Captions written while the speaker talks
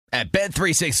At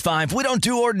Bet365, we don't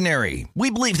do ordinary. We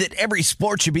believe that every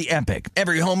sport should be epic.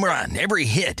 Every home run, every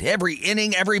hit, every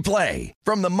inning, every play.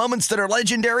 From the moments that are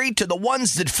legendary to the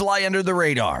ones that fly under the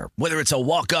radar. Whether it's a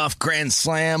walk-off grand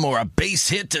slam or a base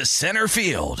hit to center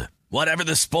field. Whatever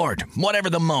the sport, whatever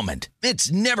the moment.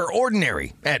 It's never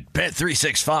ordinary at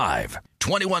Bet365.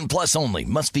 21 plus only.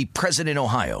 Must be present in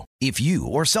Ohio. If you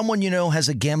or someone you know has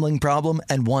a gambling problem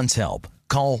and wants help,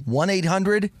 call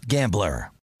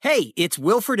 1-800-GAMBLER. Hey, it's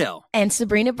Will Friedle. And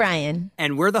Sabrina Bryan.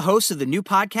 And we're the hosts of the new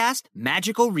podcast,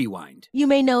 Magical Rewind. You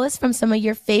may know us from some of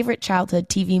your favorite childhood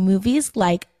TV movies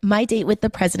like My Date with the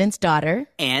President's Daughter.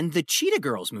 And the Cheetah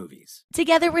Girls movies.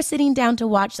 Together, we're sitting down to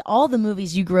watch all the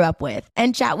movies you grew up with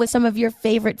and chat with some of your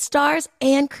favorite stars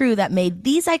and crew that made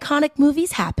these iconic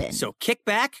movies happen. So kick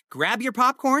back, grab your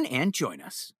popcorn, and join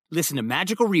us. Listen to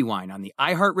Magical Rewind on the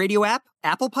iHeartRadio app,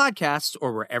 Apple Podcasts,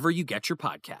 or wherever you get your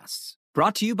podcasts.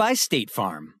 Brought to you by State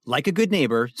Farm. Like a good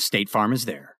neighbor, State Farm is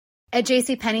there. At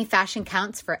JCPenney, fashion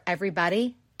counts for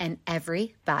everybody and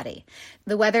everybody.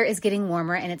 The weather is getting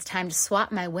warmer and it's time to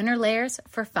swap my winter layers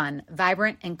for fun,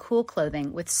 vibrant, and cool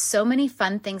clothing. With so many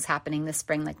fun things happening this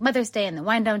spring, like Mother's Day and the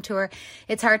Wind Down Tour,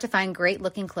 it's hard to find great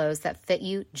looking clothes that fit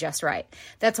you just right.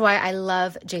 That's why I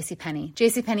love JCPenney.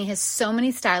 JCPenney has so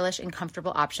many stylish and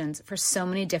comfortable options for so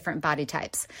many different body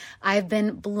types. I've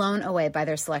been blown away by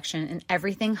their selection, and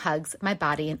everything hugs my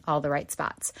body in all the right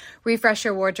spots. Refresh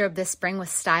your wardrobe this spring with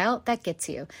style that gets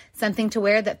you. Something to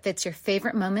wear that fits your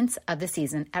favorite moments of the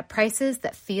season at prices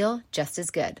that feel just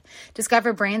as good.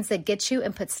 Discover brands that get you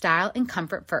and put style and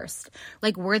comfort first,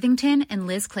 like Worthington and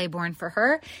Liz Claiborne for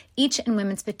her, each in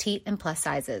women's petite and plus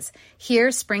sizes. Here,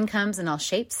 spring comes in all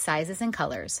shapes, sizes, and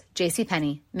colors.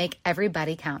 JCPenney, make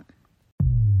everybody count.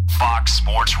 Fox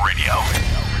Sports Radio.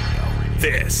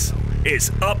 This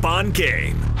is Up on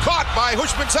Game. Caught by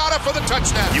Hushmanzada for the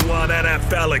touchdown. You want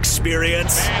NFL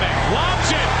experience? Manning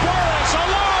lobs it. Burris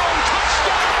alone.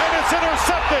 Touchdown. And it's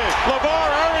intercepted. LeVar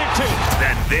Arrington.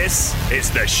 Then this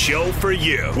is the show for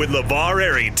you with LeVar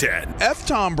Arrington. F.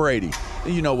 Tom Brady.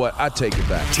 You know what? I take it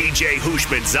back. TJ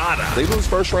Hushmanzada. They lose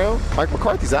first round. Mike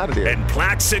McCarthy's out of there. And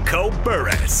Plaxico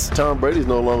Burris. Tom Brady's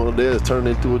no longer there. It's turned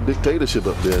into a dictatorship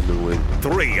up there in New England.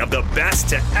 Three of the best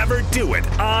to ever do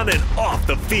it on and off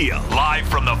the field. Live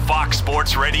from the Fox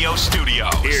Sports Radio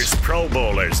studios. Here's Pro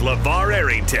Bowlers LeVar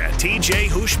Arrington, TJ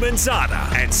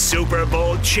Hushmanzada, and Super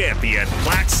Bowl champion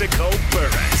Plaxico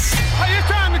Burris. Hey, it's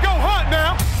time to go hunt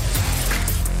now.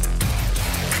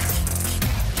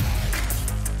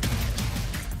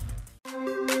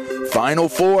 Final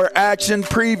Four action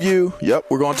preview. Yep,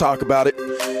 we're going to talk about it.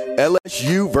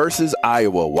 LSU versus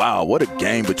Iowa. Wow, what a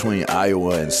game between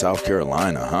Iowa and South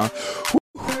Carolina, huh? Whew.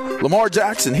 Lamar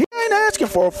Jackson, he ain't asking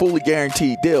for a fully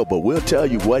guaranteed deal, but we'll tell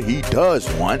you what he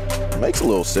does want. Makes a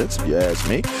little sense if you ask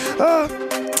me.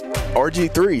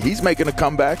 RG3, he's making a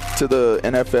comeback to the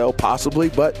NFL possibly,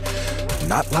 but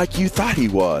not like you thought he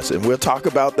was. And we'll talk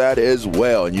about that as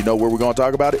well. And you know where we're going to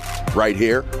talk about it? Right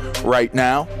here, right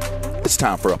now. It's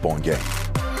time for Up on Game.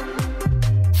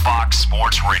 Fox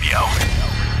Sports Radio.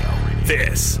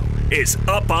 This is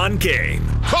Up on Game.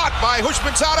 Caught by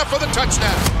Hushmanzada for the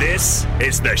touchdown. This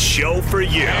is the show for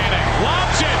you. Manning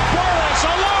lobs it. Burris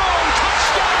alone.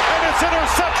 Touchdown. And it's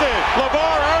intercepted.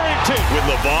 LeVar Arrington. With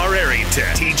LeVar Arrington,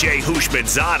 TJ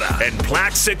Hushmanzada, and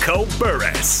Plaxico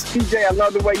Burris. TJ, I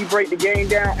love the way you break the game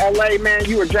down. LA, man,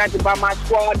 you were drafted by my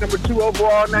squad, number 2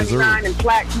 overall, 99. And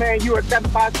Plax, man, you were a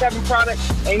 757 product.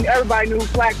 And everybody knew who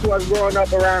Plax was growing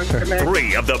up around here, man.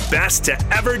 Three of the best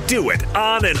to ever do it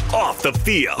on and off the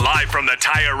field. Live from the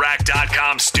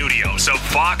TireRack.com studios of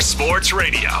Fox Sports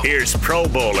Radio. Here's Pro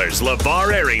Bowlers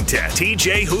LeVar Arrington,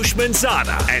 TJ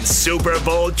Hushmanzada, and Super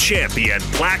Bowl champion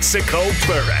Plaxico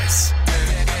Burris.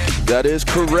 That is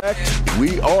correct.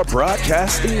 We are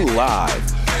broadcasting live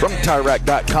from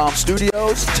TireRack.com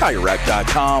studios.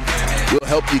 TireRack.com will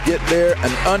help you get there.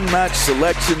 An unmatched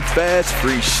selection, fast,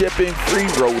 free shipping, free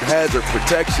road hazard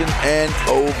protection, and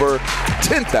over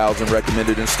 10,000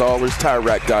 recommended installers.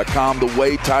 TireRack.com, the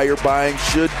way tire buying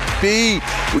should be.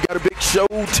 We got a big show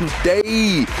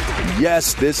today.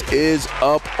 Yes, this is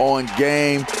Up on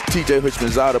Game. TJ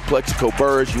Hushmanzada, Plaxico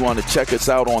Burris. You want to check us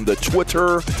out on the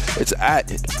Twitter. It's at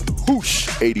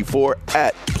Hoosh84,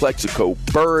 at Plaxico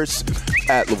Burris,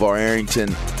 at LeVar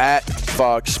Arrington, at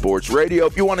Fox Sports Radio.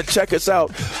 If you want to check us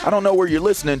out, I don't know where you're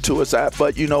listening to us at,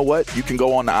 but you know what? You can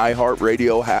go on the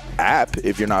iHeartRadio app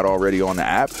if you're not already on the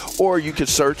app, or you can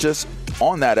search us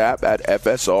on that app at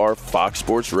FSR, Fox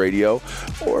Sports Radio,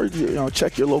 or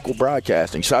check your local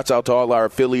broadcasting. Shouts out to all our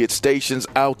affiliate stations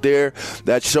out there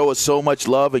that show us so much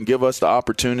love and give us the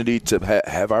opportunity to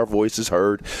have our voices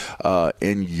heard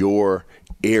in your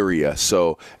area.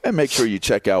 So, and make sure you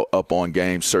check out Up On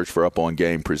Game. Search for Up On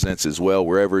Game Presents as well,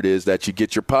 wherever it is that you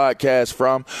get your podcast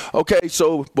from. Okay,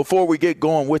 so before we get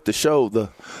going with the show,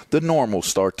 the normal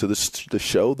start to the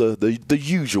show, the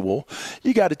usual,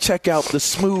 you got to check out the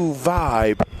smooth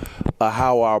vibe of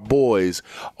how our boys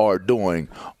are doing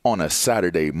on a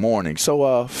Saturday morning.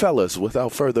 So, fellas,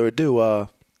 without further ado,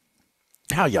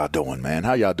 how y'all doing, man?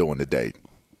 How y'all doing today?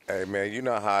 Hey, man, you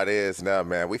know how it is now,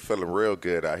 man. We feeling real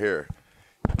good out here.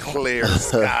 Clear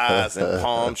skies and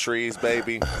palm trees,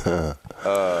 baby.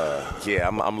 Yeah,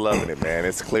 I'm loving it, man.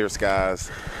 It's clear skies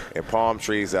and palm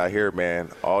trees out here, man.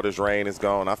 All this rain is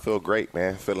gone. I feel great,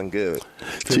 man. Feeling good.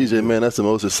 TJ, man, that's the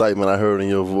most excitement I heard in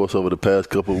your voice over the past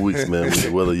couple of weeks, man, with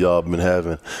the weather y'all been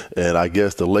having. And I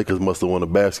guess the Lakers must have won a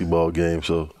basketball game,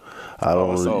 so I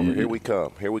don't know. Here we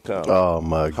come. Here we come. Oh,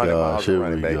 my gosh.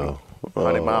 Here we go.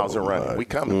 100 miles and running. We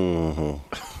coming.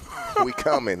 Mm-hmm. We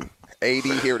coming. AD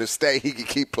here to stay. He can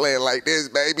keep playing like this,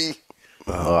 baby.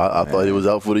 I thought he was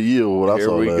out for the year. What I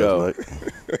saw last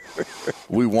night.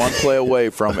 We one play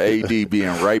away from AD being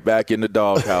right back in the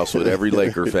doghouse with every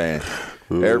Laker fan.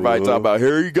 Everybody talk about,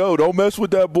 here you go. Don't mess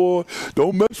with that boy.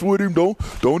 Don't mess with him.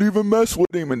 Don't even mess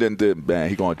with him. And then man,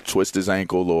 he's going to twist his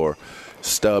ankle or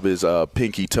stub his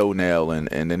pinky toenail, and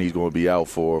then he's going to be out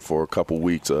for a couple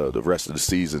weeks, the rest of the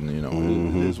season. You know,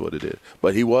 It is what it is.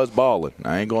 But he was balling.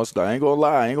 I ain't gonna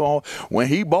lie. When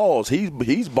he balls,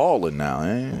 he's balling now.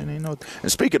 And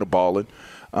speaking of balling,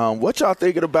 what y'all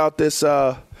thinking about this?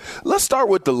 Let's start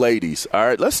with the ladies. All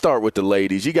right, let's start with the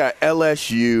ladies. You got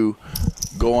LSU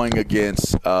going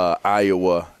against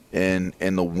Iowa in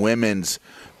the women's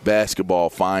basketball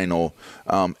final.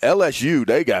 LSU,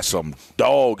 they got some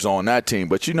dogs on that team,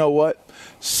 but you know what?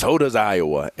 So does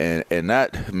Iowa, and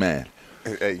that, man.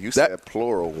 Hey, you said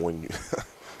plural when you.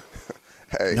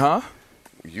 Hey, huh?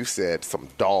 You said some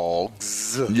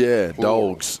dogs. Yeah,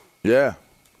 plural. dogs. Yeah.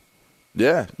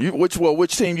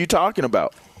 Which team you talking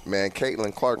about? Man,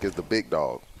 Caitlin Clark is the big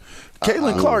dog.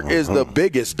 Caitlin Clark is the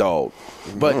biggest dog,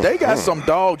 but they got some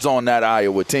dogs on that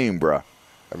Iowa team, bro.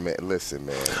 I mean, listen,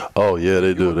 man. Oh, yeah,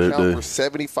 they do. They do. For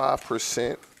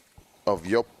 75% of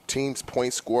your team's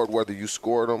points scored, whether you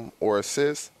scored them or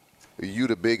assist, you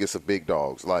the biggest of big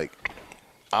dogs. Like,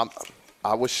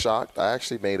 I was shocked. I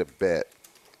actually made a bet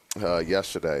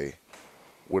yesterday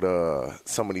with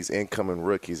some of these incoming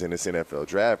rookies in this NFL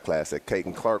draft class that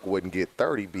Caitlin Clark wouldn't get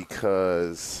 30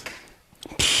 because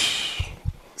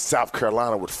South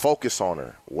Carolina would focus on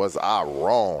her. Was I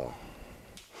wrong?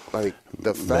 Like,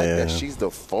 the fact that she's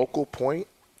the focal point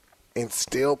and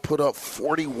still put up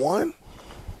 41,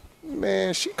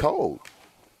 man, she cold.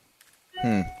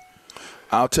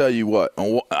 I'll tell you what.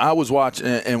 I was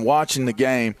watching the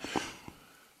game.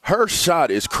 Her shot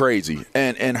is crazy,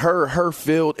 and her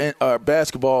field and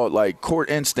basketball, like, court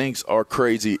instincts are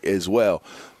crazy as well.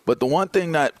 But the one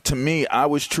thing that, to me, I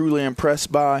was truly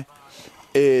impressed by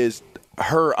is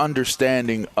her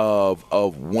understanding of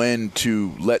when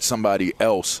to let somebody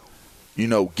else,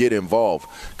 get involved,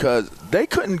 because they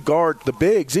couldn't guard the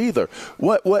bigs either.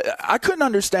 What I couldn't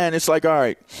understand, it's like, all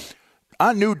right,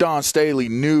 I knew Dawn Staley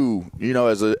knew,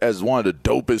 as one of the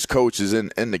dopest coaches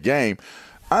in the game.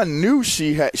 I knew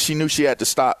she knew she had to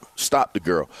stop the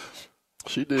girl.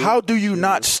 She did. How do you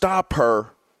not stop her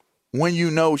when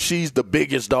you know she's the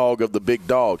biggest dog of the big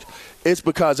dogs? It's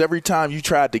because every time you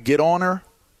tried to get on her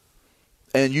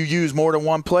and you use more than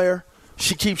one player,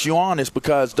 she keeps you honest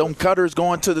because them cutters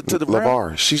going to the rim.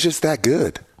 Lamar, she's just that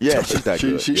good. Yeah, she's that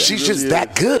good. She's really just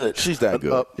that good. She's that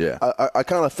good. Yeah. I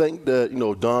kind of think that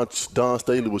Dawn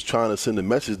Staley was trying to send a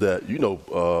message that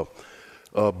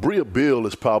Bria Beal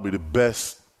is probably the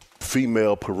best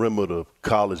female perimeter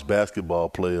college basketball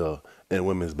player in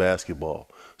women's basketball.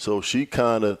 So she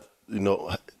kind of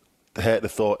had the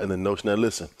thought and the notion that,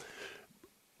 listen,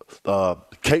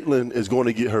 Caitlin is going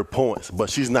to get her points, but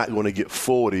she's not going to get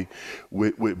 40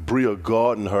 with Bria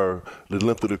guarding her the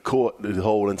length of the court the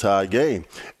whole entire game.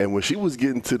 And when she was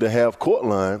getting to the half court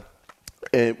line,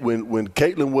 and when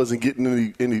Caitlin wasn't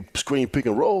getting any screen pick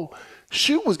and roll,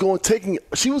 she was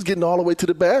getting all the way to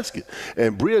the basket,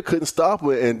 and Bria couldn't stop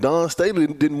her. And Dawn Staley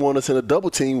didn't want us in a double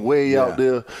team way out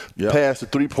there past the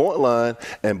 3-point line.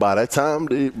 And by the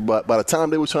time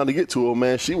they were trying to get to her,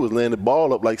 man, she was laying the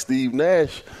ball up like Steve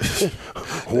Nash. It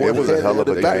was a hell of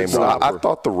a game. I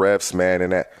thought the refs, man,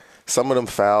 and that some of them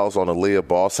fouls on Aaliyah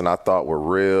Boston, I thought were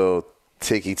real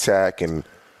ticky-tack, and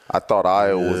I thought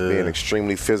Iowa was being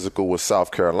extremely physical with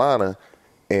South Carolina.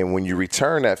 And when you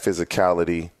return that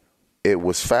physicality, it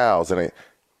was fouls. And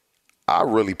I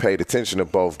really paid attention to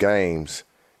both games.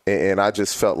 And I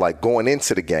just felt like going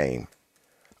into the game,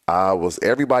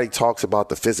 Everybody talks about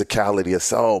the physicality.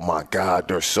 It's, oh, my God,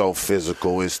 they're so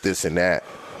physical. It's this and that.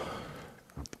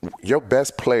 Your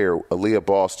best player, Aaliyah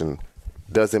Boston,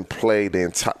 doesn't play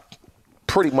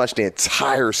pretty much the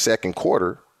entire second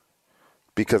quarter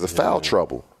because of foul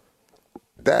trouble.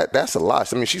 That's a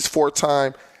lot. I mean, she's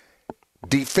 4-time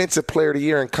Defensive Player of the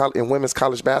Year in women's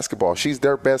college basketball. She's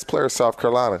their best player, South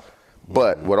Carolina.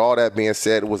 But with all that being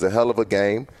said, it was a hell of a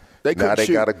game. Now they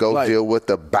got to go deal with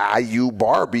the Bayou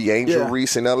Barbie, Angel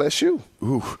Reese, and LSU.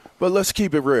 Ooh. But let's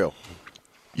keep it real.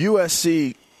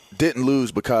 USC didn't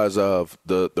lose because of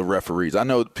the referees. I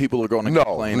know people are going to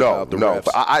complain about the refs.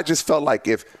 But I just felt like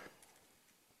if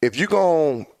you're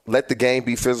going to let the game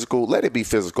be physical, let it be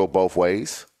physical both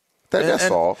ways.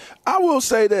 That's all. I will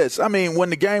say this. I mean, when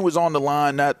the game was on the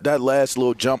line, that last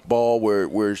little jump ball where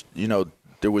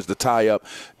there was the tie-up,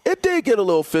 it did get a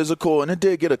little physical, and it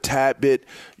did get a tad bit,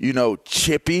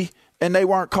 chippy, and they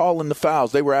weren't calling the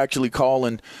fouls. They were actually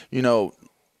calling,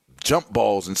 jump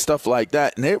balls and stuff like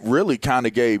that, and it really kind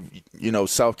of gave,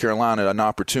 South Carolina an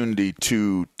opportunity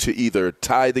to either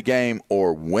tie the game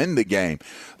or win the game.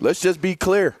 Let's just be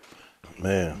clear.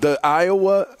 Man. The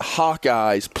Iowa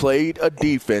Hawkeyes played a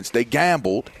defense. They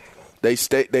gambled. They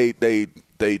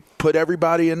put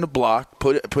everybody in the block,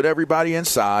 put everybody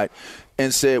inside,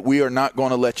 and said, we are not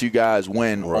going to let you guys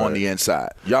win on the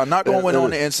inside. Y'all not going to win on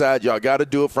the inside. Y'all got to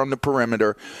do it from the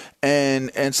perimeter.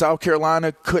 And South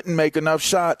Carolina couldn't make enough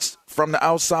shots from the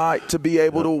outside to be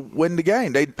able to win the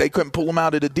game. They couldn't pull them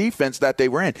out of the defense that they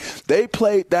were in. They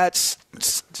played that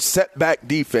setback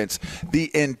defense the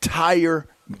entire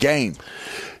game.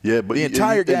 Yeah, but the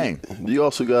entire game. You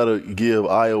also got to give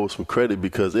Iowa some credit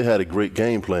because they had a great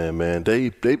game plan, man. They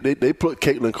put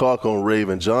Caitlin Clark on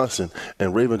Raven Johnson,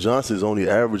 and Raven Johnson is only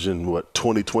averaging,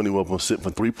 21%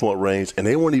 from three-point range, and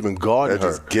they weren't even guarding her.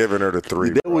 They're just giving her the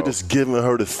three, They were just giving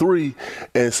her the three,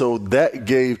 and so that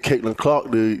gave Caitlin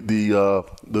Clark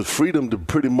the freedom to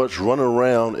pretty much run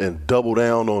around and double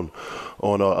down on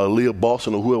Aaliyah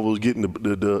Boston or whoever was getting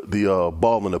the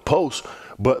ball in the post.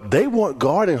 But they weren't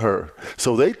guarding her.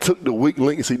 So they took the weak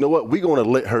link and said, you know what, we're going to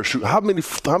let her shoot. How many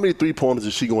three-pointers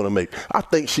is she going to make? I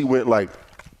think she went like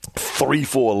 3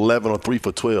 for 11 or 3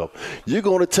 for 12. You're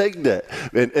going to take that.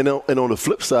 And on the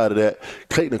flip side of that,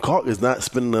 Caitlin Clark is not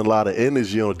spending a lot of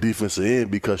energy on the defensive end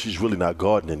because she's really not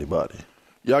guarding anybody.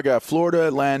 Y'all got Florida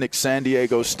Atlantic, San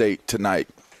Diego State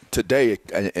today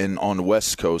and on the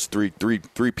West Coast, 3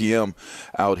 p.m.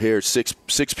 out here, 6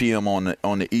 p.m. on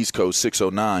the East Coast,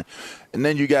 6:09. And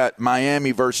then you got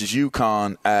Miami versus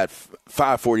UConn at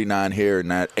 5:49 here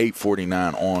and at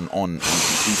 8:49 on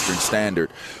Eastern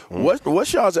Standard.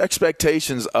 What's y'all's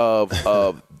expectations of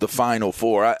the Final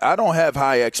Four? I don't have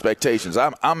high expectations.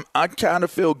 I kind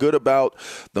of feel good about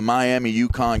the Miami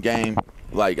UConn game.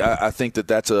 Like I think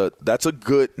that's a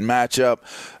good matchup.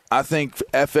 I think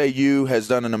FAU has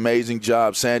done an amazing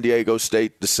job. San Diego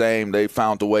State the same. They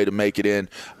found a way to make it in.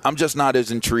 I'm just not as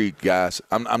intrigued, guys.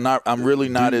 I'm really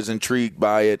not as intrigued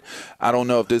by it. I don't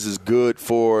know if this is good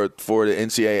for the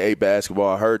NCAA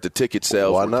basketball. I heard the ticket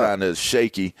sales were kind of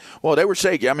shaky. Well, they were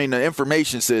shaky. I mean, the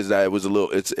information says that it was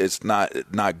it's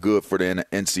not good for the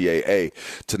NCAA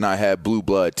to not have blue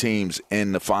blood teams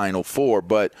in the Final Four.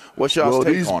 But what's y'all's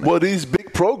take on it? Well, these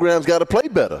big programs got to play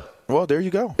better. Well, there you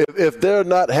go. If they're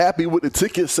not happy with the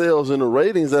ticket sales and the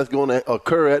ratings that's going to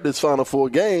occur at this Final Four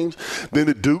games, then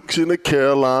the Dukes and the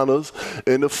Carolinas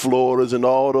and the Floridas and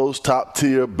all those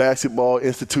top-tier basketball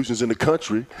institutions in the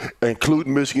country,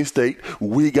 including Michigan State,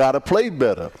 we got to play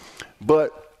better.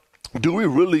 But do we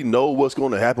really know what's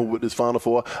going to happen with this Final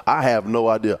Four? I have no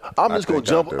idea. I'm just going to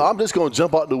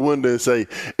jump out the window and say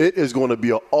it is going to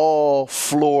be an all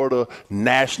Florida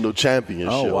national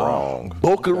championship. Oh, wow.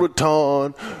 Boca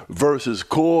Raton versus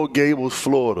Coral Gables,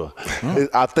 Florida.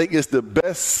 I think it's the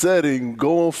best setting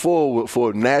going forward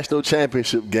for a national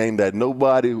championship game that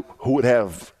nobody would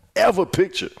have ever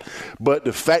pictured. But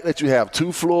the fact that you have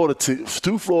two Florida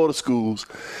schools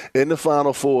in the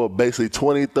Final Four, basically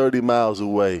 20, 30 miles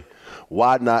away,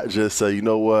 why not just say, you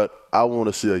know what, I want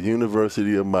to see a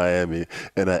University of Miami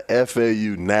and a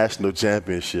FAU national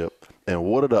championship. And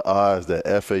what are the odds that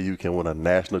FAU can win a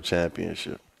national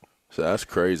championship? So that's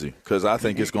crazy because I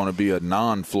think it's going to be a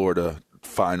non-Florida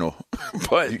final.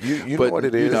 But you know what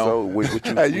it is, though.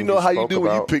 You know how you do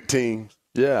when you pick teams.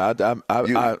 Yeah,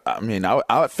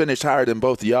 I finished higher than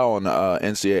both of y'all on the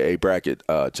NCAA bracket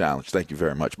challenge. Thank you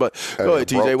very much. But go ahead,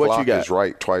 TJ. What you got? Is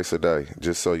right twice a day,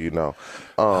 just so you know.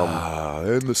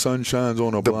 And the sun shines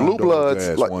on a the blue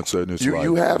bloods. Like, once in its life.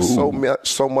 You have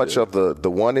so much of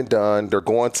the one and done. They're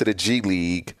going to the G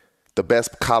League. The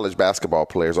best college basketball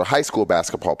players or high school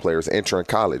basketball players entering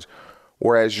college.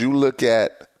 Whereas you look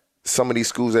at some of these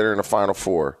schools that are in the Final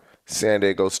Four, San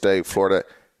Diego State, Florida,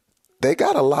 they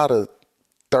got a lot of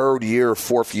third-year,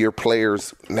 fourth-year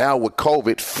players. Now with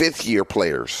COVID, fifth-year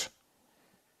players.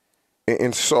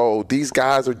 And so these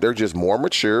guys, they're just more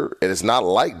mature, and it's not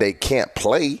like they can't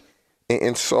play.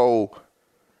 And so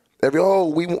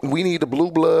we need the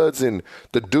Blue Bloods and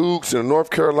the Dukes and the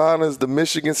North Carolinas, the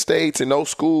Michigan States and those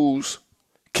schools,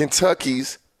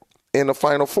 Kentucky's in the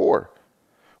Final Four.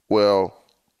 Well,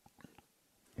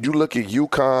 you look at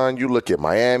UConn, you look at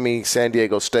Miami, San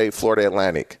Diego State, Florida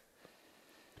Atlantic.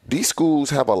 These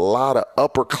schools have a lot of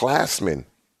upperclassmen.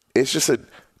 It's just a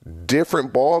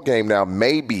different ball game now.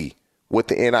 Maybe with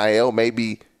the NIL,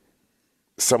 maybe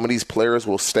some of these players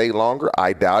will stay longer.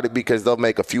 I doubt it because they'll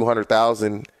make a few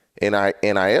 $100,000 in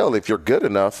NIL. If you're good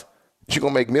enough, you're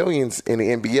going to make millions in the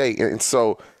NBA. And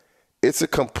so it's a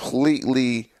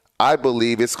completely, I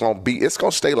believe it's going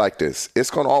to stay like this.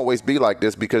 It's going to always be like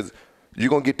this because you're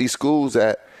going to get these schools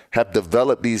that have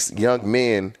developed these young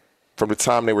men from the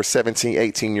time they were 17,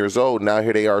 18 years old. Now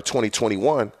here they are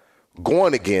 2021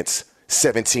 going against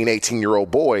 17,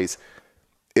 18-year-old boys.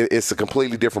 It's a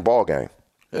completely different ball game.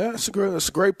 Yeah, it's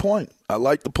a great point. I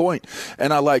like the point,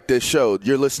 and I like this show.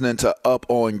 You're listening to Up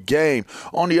on Game.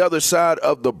 On the other side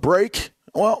of the break,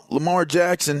 well, Lamar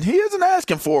Jackson, he isn't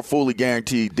asking for a fully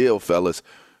guaranteed deal, fellas,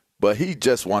 but he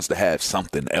just wants to have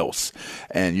something else.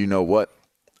 And you know what?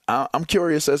 I'm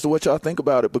curious as to what y'all think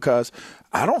about it because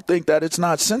I don't think that it's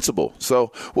not sensible.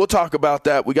 So we'll talk about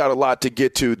that. We got a lot to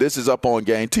get to. This is Up on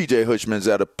Game. TJ Hushman's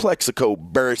at a Plexico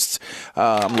Bursts.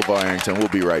 I'm LeVar Arrington. We'll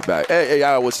be right back. Hey,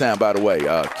 Iowa Sound, by the way,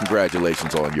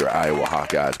 congratulations on your Iowa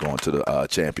Hawkeyes going to the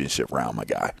championship round, my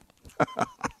guy.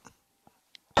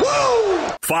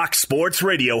 Fox Sports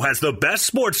Radio has the best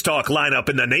sports talk lineup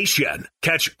in the nation.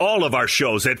 Catch all of our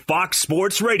shows at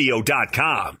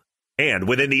foxsportsradio.com. And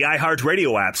within the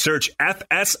iHeartRadio app, search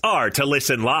FSR to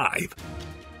listen live.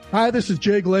 Hi, this is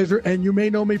Jay Glazer, and you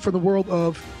may know me from the world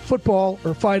of football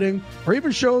or fighting or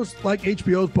even shows like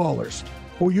HBO's Ballers.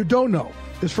 What you don't know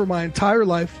is for my entire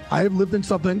life, I have lived in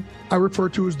something I refer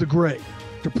to as the gray.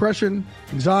 Depression,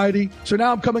 anxiety. So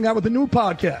now I'm coming out with a new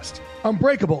podcast,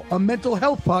 Unbreakable, a mental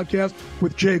health podcast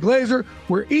with Jay Glazer,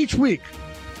 where each week,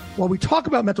 while we talk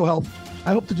about mental health,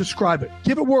 I hope to describe it,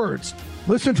 give it words.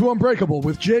 Listen to Unbreakable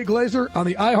with Jay Glazer on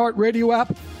the iHeartRadio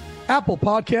app, Apple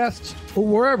Podcasts, or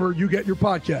wherever you get your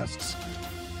podcasts.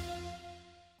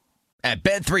 At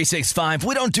Bet365,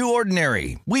 we don't do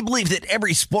ordinary. We believe that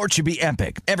every sport should be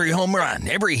epic. Every home run,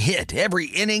 every hit, every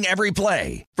inning, every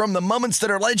play. From the moments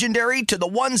that are legendary to the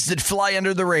ones that fly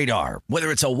under the radar. Whether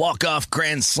it's a walk-off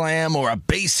grand slam or a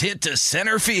base hit to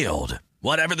center field.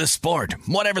 Whatever the sport,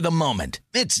 whatever the moment,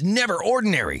 it's never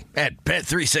ordinary at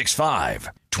Bet365.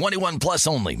 21 plus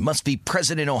only. Must be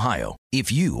present in Ohio.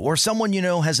 If you or someone you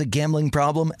know has a gambling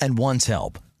problem and wants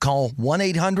help, call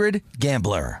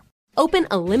 1-800-GAMBLER. Open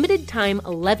a limited-time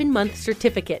 11-month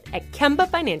certificate at Kemba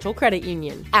Financial Credit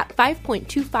Union. At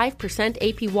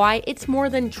 5.25% APY, it's more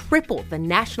than triple the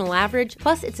national average,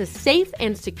 plus it's a safe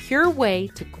and secure way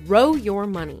to grow your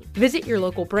money. Visit your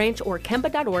local branch or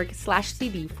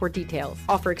kemba.org/CD for details.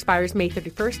 Offer expires May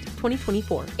 31st,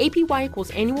 2024. APY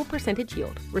equals annual percentage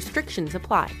yield. Restrictions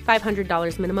apply.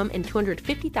 $500 minimum and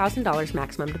 $250,000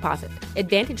 maximum deposit.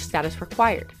 Advantage status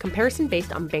required. Comparison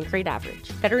based on bank rate average.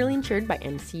 Federally insured by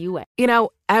NCUA. You know,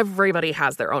 everybody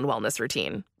has their own wellness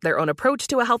routine, their own approach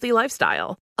to a healthy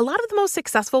lifestyle. A lot of the most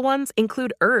successful ones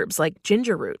include herbs like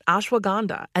ginger root,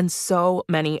 ashwagandha, and so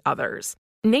many others.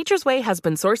 Nature's Way has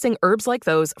been sourcing herbs like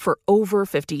those for over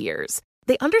 50 years.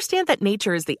 They understand that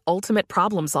nature is the ultimate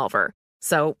problem solver,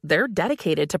 so they're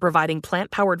dedicated to providing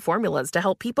plant-powered formulas to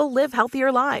help people live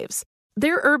healthier lives.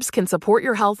 Their herbs can support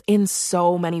your health in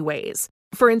so many ways.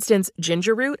 For instance,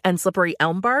 ginger root and slippery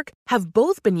elm bark have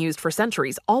both been used for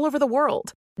centuries all over the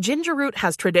world. Ginger root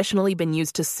has traditionally been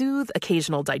used to soothe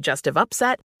occasional digestive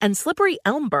upset, and slippery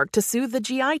elm bark to soothe the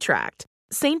GI tract.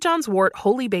 St. John's wort,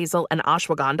 holy basil, and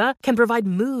ashwagandha can provide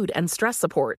mood and stress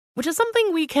support, which is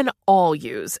something we can all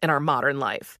use in our modern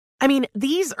life. I mean,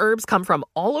 these herbs come from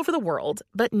all over the world,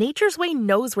 but Nature's Way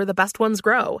knows where the best ones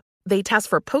grow. They test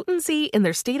for potency in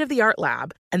their state-of-the-art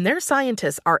lab, and their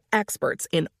scientists are experts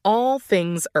in all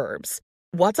things herbs.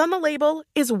 What's on the label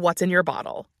is what's in your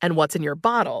bottle, and what's in your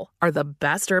bottle are the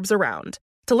best herbs around.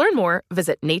 To learn more,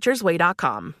 visit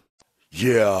naturesway.com.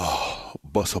 Yeah,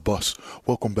 bus.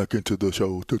 Welcome back into the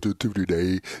show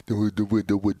today. Do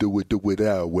it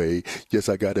our way. Yes,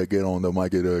 I gotta get on the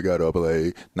mic. I gotta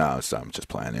play. Nah, I'm just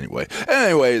playing anyway.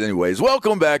 Anyways,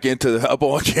 welcome back into the Up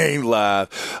on Game Live.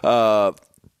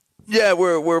 Yeah,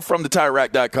 we're from the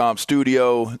TireRack.com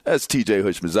studio. That's TJ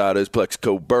Hushmanzada. It's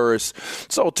Plexico Burris.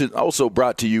 It's also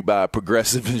brought to you by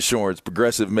Progressive Insurance.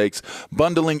 Progressive makes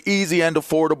bundling easy and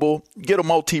affordable. Get a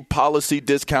multi-policy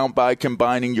discount by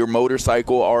combining your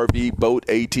motorcycle, RV, boat,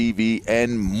 ATV,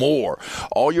 and more.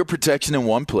 All your protection in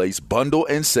one place. Bundle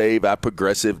and save at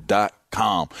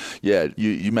Progressive.com. Yeah,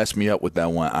 you messed me up with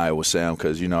that one Iowa sound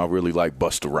because, I really like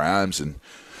Busta Rhymes and –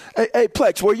 Hey,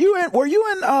 Plex, were you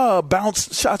in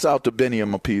Bounce? Shouts out to Benny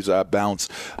and Mapiza, Bounce.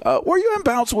 Were you in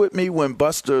Bounce with me when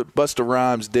Busta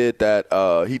Rhymes did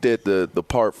that? He did the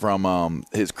part from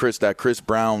that Chris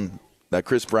Brown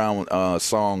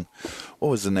song. What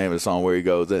was the name of the song where he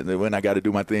goes, when I got to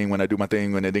do my thing, when I do my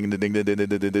thing, when I ding, ding, ding,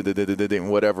 ding, ding,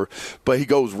 whatever. But he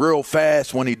goes real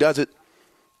fast when he does it,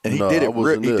 and he did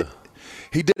it.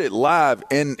 He did it live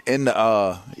in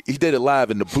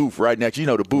the booth right next.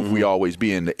 The booth we always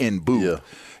be in, the in booth.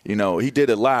 Yeah. He did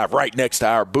it live right next to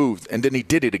our booth, and then he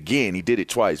did it again. He did it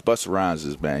twice. Busta Rhymes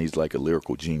is, man, he's like a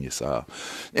lyrical genius.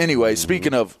 Anyway,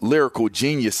 speaking of lyrical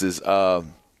geniuses, I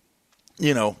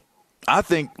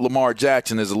think Lamar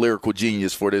Jackson is a lyrical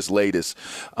genius for this latest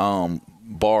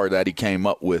bar that he came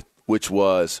up with, which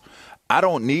was, I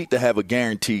don't need to have a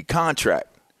guaranteed contract.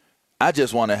 I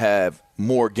just want to have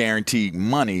more guaranteed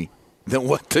money than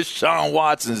what Deshaun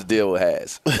Watson's deal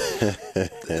has.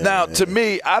 Now, to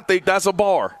me, I think that's a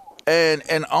bar. And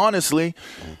honestly,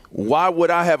 why would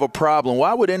I have a problem?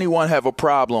 Why would anyone have a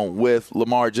problem with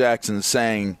Lamar Jackson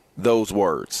saying those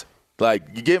words?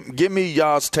 Like, give me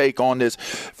y'all's take on this.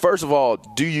 First of all,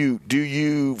 do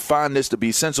you find this to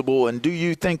be sensible? And do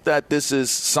you think that this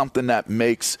is something that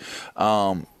makes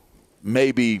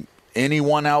maybe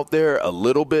anyone out there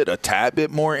a tad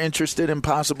bit more interested in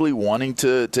possibly wanting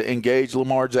to engage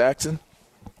Lamar Jackson?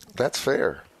 That's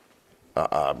fair.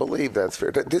 I believe that's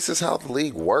fair. This is how the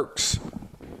league works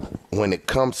when it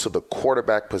comes to the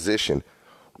quarterback position.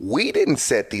 We didn't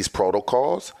set these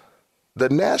protocols. The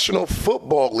National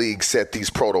Football League set these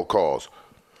protocols.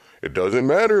 It doesn't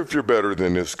matter if you're better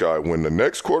than this guy. When the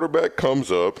next quarterback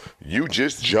comes up, you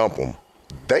just jump him.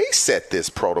 They set this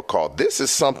protocol. This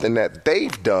is something that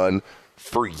they've done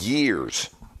for years.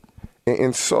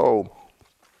 And so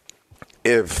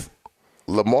if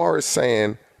Lamar is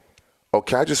saying,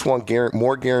 okay, I just want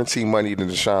more guaranteed money than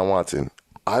Deshaun Watson,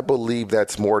 I believe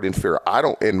that's more than fair.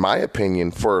 In my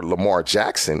opinion, for Lamar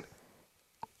Jackson,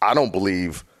 I don't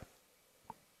believe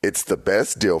it's the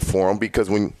best deal for him, because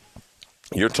when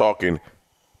you're talking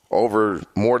over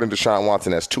more than Deshaun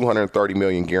Watson, that's $230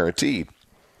 million guaranteed.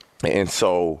 And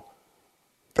so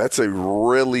that's a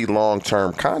really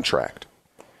long-term contract.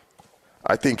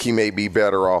 I think he may be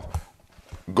better off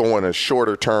going a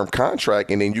shorter-term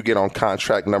contract, and then you get on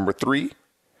contract number 3.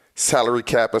 Salary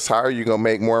cap is higher. You're going to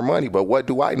make more money. But what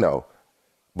do I know?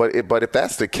 But if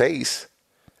that's the case,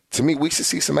 to me, we should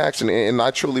see some action. And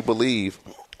I truly believe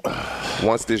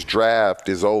once this draft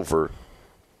is over,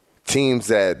 teams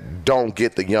that don't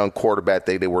get the young quarterback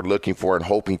they were looking for and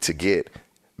hoping to get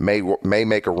may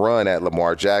make a run at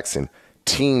Lamar Jackson.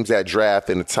 Teams that draft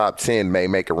in the top 10 may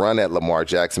make a run at Lamar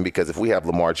Jackson, because if we have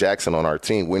Lamar Jackson on our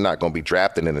team, we're not going to be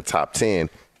drafted in the top 10.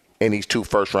 And these 2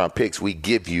 first-round picks we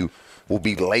give you will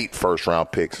be late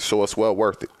first-round picks. So it's well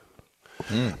worth it.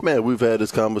 Man, we've had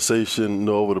this conversation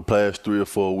over the past 3 or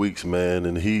 4 weeks, man,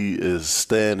 and he is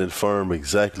standing firm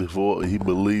exactly for what he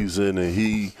believes in, and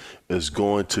he is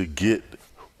going to get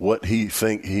what he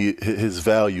think his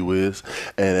value is.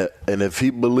 And if he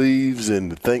believes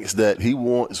and thinks that he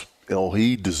wants,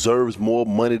 he deserves more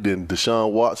money than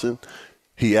Deshaun Watson,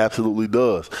 he absolutely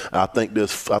does. I think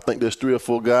there's 3 or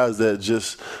 4 guys that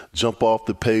just jump off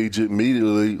the page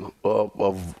immediately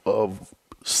of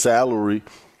salary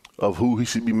of who he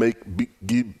should be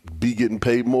getting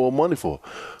paid more money for.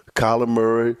 Kyler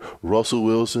Murray, Russell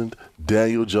Wilson,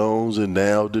 Daniel Jones, and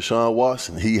now Deshaun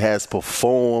Watson. He has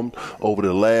performed over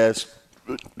the last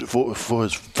for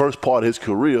his first part of his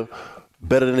career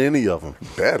better than any of them.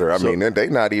 Better. I mean, they're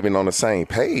not even on the same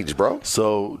page, bro.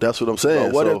 So that's what I'm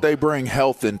saying. What if they bring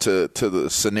health into the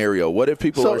scenario? What if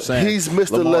people are saying he's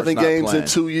missed 11 games in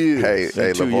 2 years?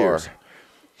 Hey, Lamar,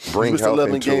 bring health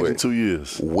 11 into games it. in 2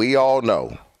 years. We all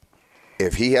know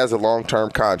if he has a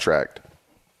long-term contract,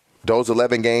 those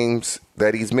 11 games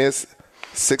that he's missed,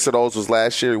 6 of those was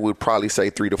last year. We'd probably say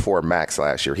 3 to 4 max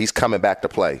last year. He's coming back to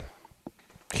play.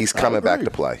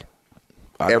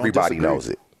 Everybody knows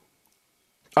it.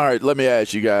 All right, let me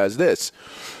ask you guys this.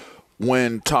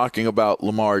 When talking about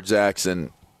Lamar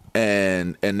Jackson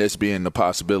and this being the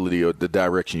possibility or the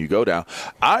direction you go down,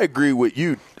 I agree with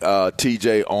you,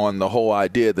 TJ, on the whole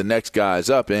idea the next guy's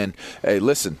up. And, hey,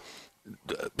 listen,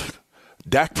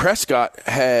 Dak Prescott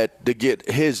had to get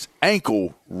his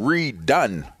ankle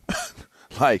redone.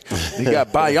 Like, he got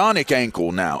bionic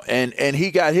ankle now. And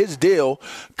he got his deal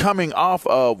coming off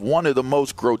of one of the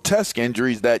most grotesque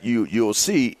injuries that you'll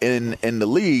see in the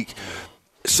league.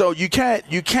 So you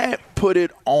can't put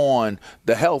it on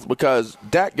the health, because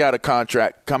Dak got a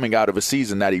contract coming out of a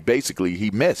season that he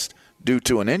missed due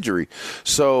to an injury.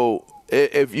 So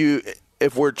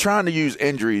if we're trying to use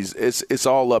injuries, it's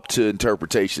all up to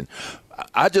interpretation.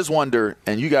 I just wonder,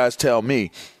 and you guys tell me,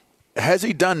 has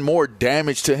he done more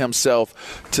damage to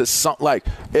himself to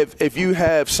if you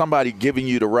have somebody giving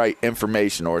you the right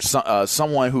information, or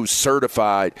someone who's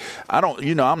certified?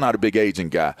 I'm not a big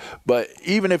agent guy, but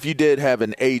even if you did have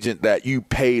an agent that you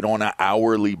paid on an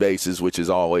hourly basis, which is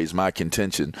always my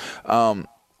contention,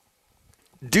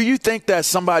 do you think that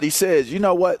somebody says, you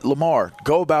know what, Lamar,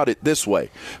 go about it this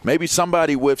way? Maybe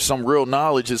somebody with some real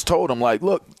knowledge has told him, like,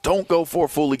 look, don't go for a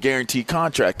fully guaranteed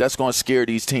contract. That's going to scare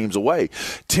these teams away.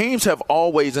 Teams have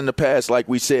always in the past, like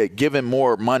we said, given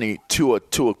more money to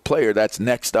a player that's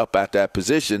next up at that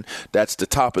position, that's the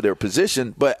top of their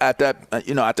position. But at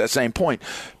that same point,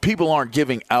 people aren't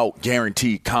giving out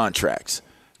guaranteed contracts.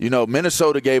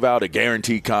 Minnesota gave out a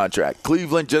guaranteed contract.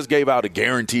 Cleveland just gave out a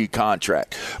guaranteed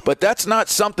contract. But that's not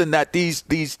something that these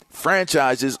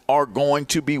franchises are going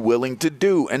to be willing to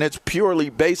do, and it's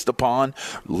purely based upon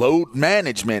load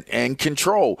management and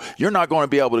control. You're not going to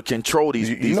be able to control these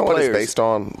players. You know what it's based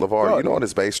on, LeVar? You know what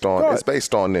it's based on? It's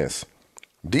based on this.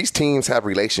 These teams have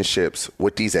relationships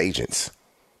with these agents.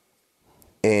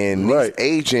 And these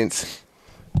agents,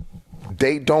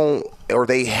 they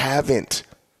haven't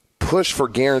push for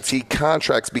guaranteed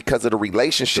contracts because of the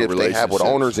relationships they have with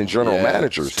owners and general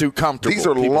managers. It's too comfortable. These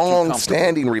are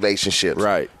long-standing relationships.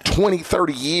 Right. 20,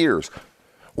 30 years.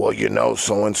 Well,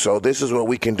 so-and-so, this is what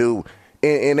we can do.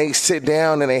 And they sit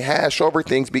down and they hash over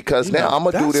things because now I'm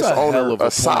going to do this owner a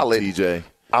solid. TJ.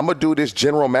 I'm going to do this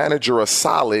general manager a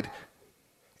solid,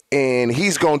 and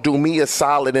he's going to do me a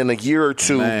solid in a year or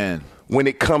two when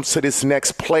it comes to this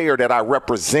next player that I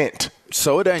represent.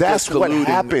 So it ain't That's just colluding. What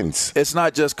happens. It's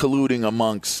not just colluding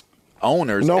amongst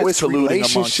owners. No, it's colluding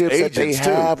relationships amongst that they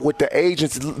have too. with the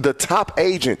agents. The top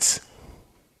agents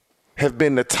have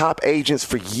been the top agents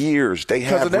for years. They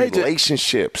have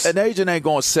relationships. An agent ain't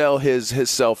going to sell his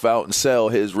self out and sell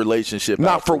his relationship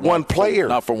not out for one player.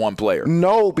 Not for one player.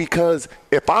 No, because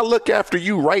if I look after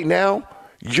you right now,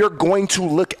 you're going to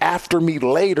look after me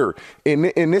later. And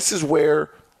this is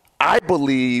where I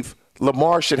believe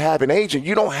Lamar should have an agent.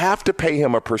 You don't have to pay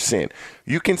him a percent.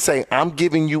 You can say, I'm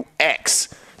giving you X.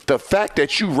 The fact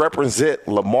that you represent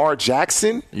Lamar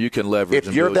Jackson, you can leverage.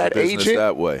 If you're that agent,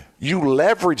 that way, you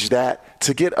leverage that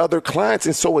to get other clients.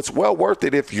 And so it's well worth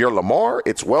it if you're Lamar.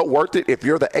 It's well worth it if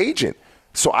you're the agent.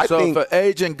 So think if an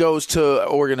agent goes to an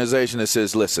organization that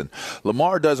says, listen,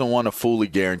 Lamar doesn't want a fully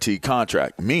guaranteed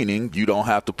contract, meaning you don't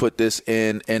have to put this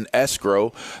in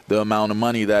escrow, the amount of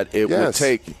money that it would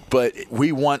take, but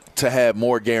we want to have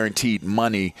more guaranteed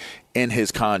money in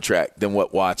his contract than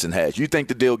what Watson has. You think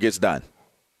the deal gets done?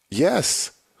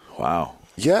 Yes. Wow.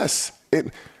 Yes.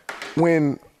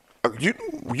 When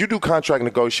you do contract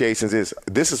negotiations,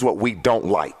 this is what we don't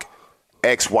like,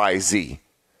 X, Y, Z.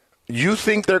 You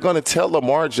think they're going to tell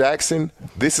Lamar Jackson,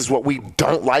 this is what we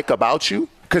don't like about you?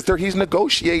 Because he's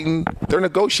negotiating. They're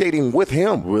negotiating with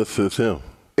him. With him.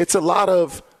 It's a lot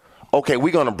of, okay,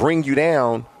 we're going to bring you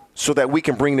down so that we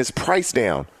can bring this price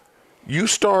down. You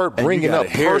start bringing up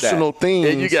personal things.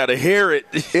 And you got to hear it.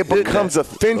 It becomes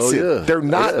offensive. Oh, yeah. They're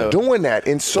not doing that.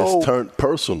 And so it's turned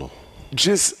personal.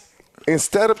 Just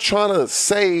instead of trying to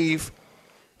save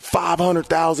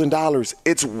 $500,000,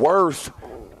 it's worth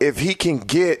if he can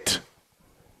get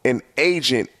an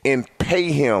agent and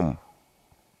pay him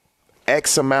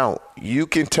X amount. You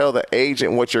can tell the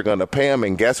agent what you're going to pay him,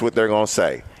 and guess what they're going to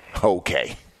say?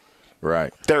 Okay.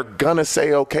 Right. They're going to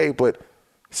say okay, but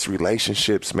it's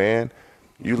relationships, man.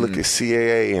 You look at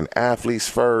CAA and Athletes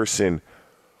First and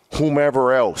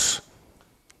whomever else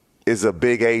is a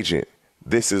big agent.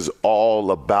 This is all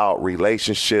about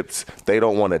relationships. They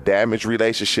don't want to damage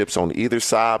relationships on either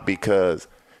side because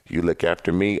you look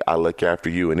after me, I look after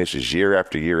you, and this is year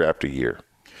after year after year.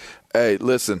 Hey,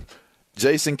 listen,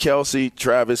 Jason Kelce,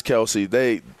 Travis Kelce,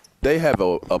 they have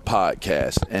a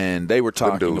podcast, and they were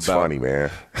talking them dudes about funny,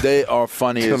 man. They are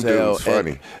funny as hell.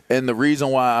 Funny. And the reason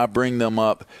why I bring them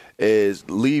up is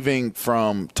leaving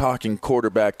from talking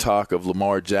quarterback talk of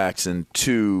Lamar Jackson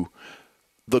to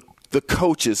the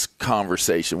coaches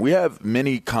conversation. We have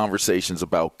many conversations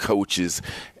about coaches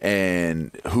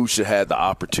and who should have the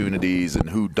opportunities and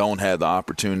who don't have the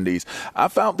opportunities. I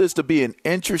found this to be an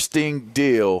interesting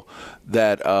deal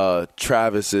that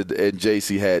Travis and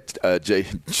JC had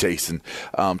Jason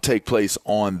take place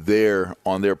on their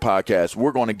podcast.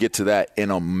 We're going to get to that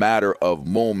in a matter of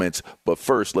moments. But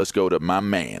first, let's go to our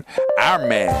man,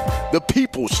 the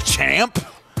people's champ,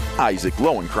 Isaac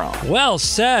Lowenkron. Well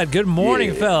said. Good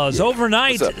morning, fellas. Yeah.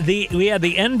 Overnight, we had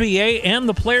the NBA and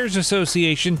the Players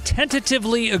Association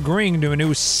tentatively agreeing to a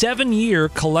new 7-year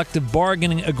collective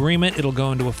bargaining agreement. It'll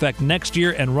go into effect next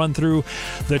year and run through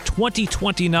the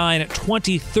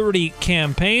 2029-2030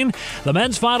 campaign. The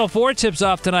men's Final Four tips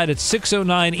off tonight at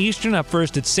 6:09 Eastern. Up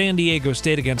first, it's San Diego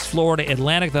State against Florida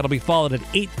Atlantic. That'll be followed at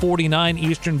 8:49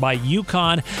 Eastern by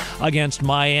UConn against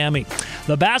Miami.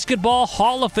 The Basketball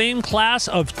Hall of Fame class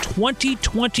of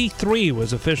 2023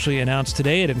 was officially announced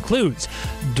today. It includes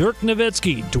Dirk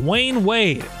Nowitzki, Dwayne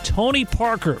Wade, Tony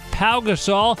Parker, Pau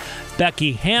Gasol,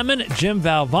 Becky Hammon, Jim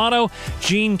Valvano,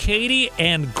 Gene Cady,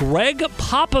 and Greg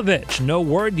Popovich. No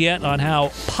word yet on how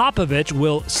Popovich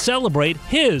will celebrate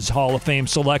his Hall of Fame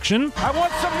selection. I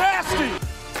want some nasty.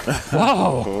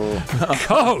 Whoa,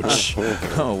 Coach.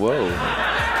 Oh, whoa.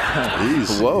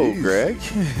 Whoa, Greg.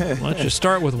 Why don't you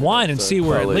start with wine and see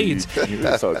where it leads?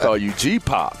 So I call you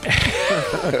G-Pop.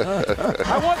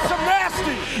 I want some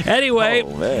nasty. Anyway,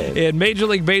 in Major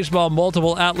League Baseball,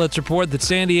 multiple outlets report that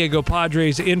San Diego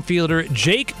Padres infielder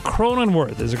Jake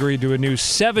Cronenworth has agreed to a new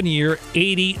 7-year,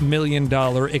 $80 million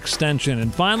extension.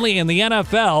 And finally, in the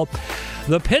NFL,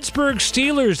 the Pittsburgh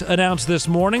Steelers announced this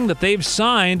morning that they've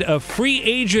signed a free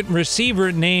agent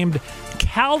receiver named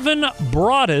Calvin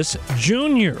Broadus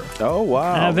Jr. Oh,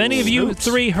 wow. Have any of you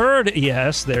three heard?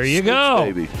 Yes, there you go.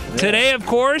 Baby. Yeah. Today, of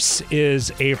course,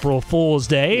 is April Fool's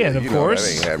Day, and of course,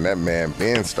 that ain't having that man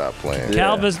Ben stop playing.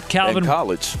 Calvin in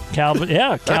college.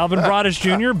 Calvin Broadus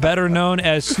Jr., better known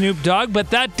as Snoop Dogg.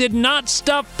 But that did not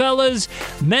stop, fellas,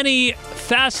 many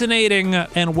fascinating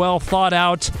and well thought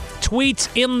out tweets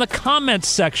in the comments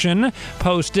section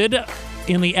posted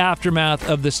in the aftermath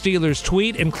of the Steelers'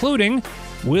 tweet, including,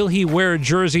 will he wear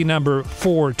jersey number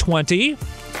 420?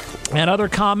 Another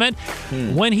comment,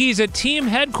 when he's at team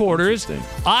headquarters,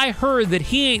 I heard that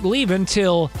he ain't leaving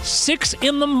till 6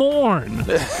 in the morn.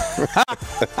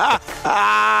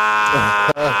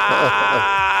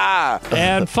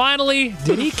 And finally,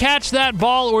 did he catch that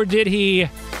ball or did he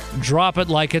drop it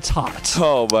like it's hot?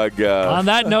 Oh, my God. On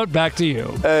that note, back to you.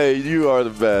 Hey, you are the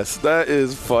best. That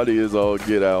is funny as all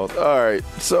get out. All right,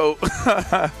 so.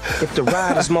 If the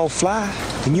ride is more fly,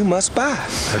 then you must buy.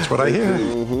 That's what I hear.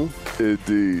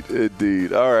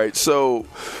 Indeed. All right, so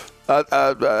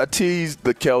I teased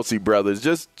the Kelsey brothers.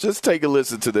 Just take a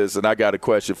listen to this, and I got a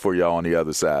question for y'all on the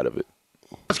other side of it.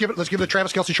 Let's give it the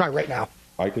Travis Kelce try right now.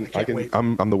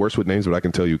 I'm the worst with names, but I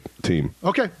can tell you team.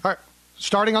 Okay, all right.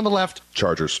 Starting on the left.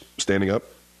 Chargers. Standing up.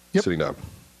 Yep. Sitting down.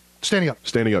 Standing up.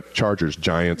 Standing up. Chargers.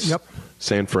 Giants. Yep.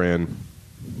 San Fran.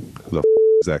 The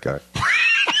is that guy?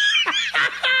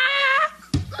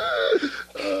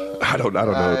 I don't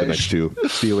know the next two.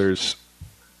 Steelers.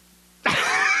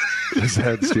 Is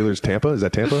that Steelers? Tampa? Is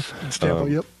that Tampa? It's Tampa.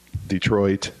 Yep.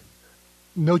 Detroit.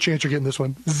 No chance you're getting this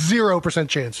one. 0%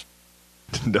 chance.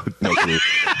 No clue.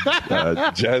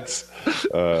 Jets.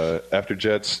 After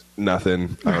Jets,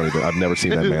 nothing. I've never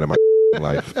seen that man in my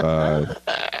life.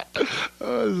 This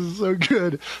is so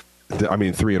good. I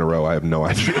mean, 3 in a row. I have no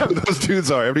idea who those dudes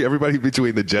are. Everybody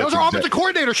between the Jets. Those are offensive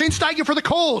coordinator Shane Steichen for the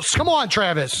Colts. Come on,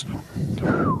 Travis.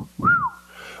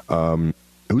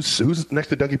 Who's next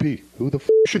to Dougie P? Who the?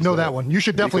 You should know that one. You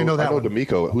should definitely know that one. I know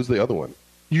D'Amico. Who's the other one?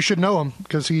 You should know him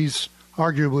because he's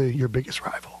arguably your biggest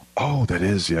rival. Oh, that's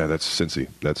Cincy.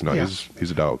 That's not. Yeah. He's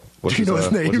a dog. Do you know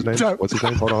his name? What's his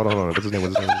name? Hold on. What's his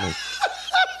name?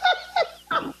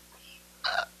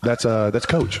 That's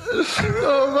Coach.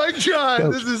 Oh my God,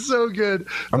 Coach. This is so good.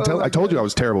 I told you I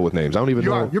was terrible with names. I don't even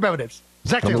know. You're bad with names.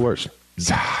 Zach Taylor. I'm the worst.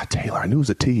 Taylor. I knew it was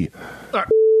a T. Right.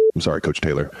 I'm sorry, Coach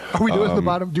Taylor. Are we doing the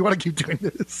bottom? Do you want to keep doing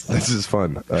this? This is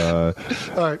fun. All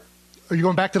right. Are you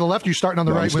going back to the left? Or are you starting on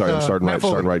the right? I'm starting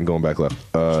right and going back left.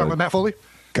 Starting with Matt Foley.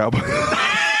 Cowboy.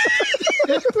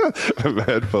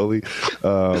 Matt Foley.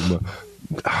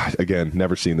 Again,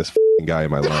 never seen this guy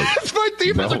in my life. That's my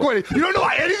defensive coordinator. You don't know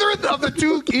either of the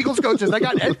two Eagles coaches. I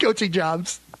got head coaching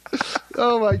jobs.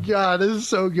 Oh my God, this is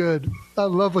so good. I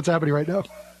love what's happening right now.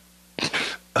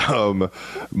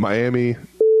 Miami.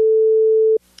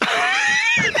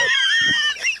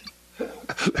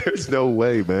 There's no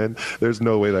way, man. There's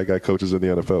no way that guy coaches in the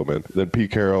NFL, man. Then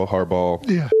Pete Carroll, Harbaugh.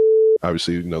 Yeah.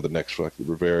 Obviously, the next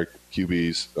Rivera,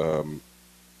 QBs.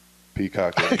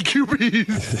 Peacock.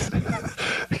 QBs.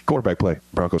 Quarterback play.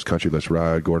 Broncos country, let's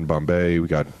ride. Gordon Bombay. We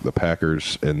got the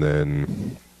Packers, and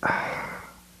then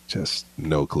just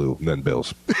no clue. And then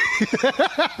Bills.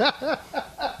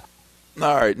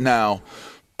 All right, now,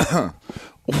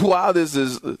 while this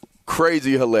is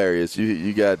crazy hilarious,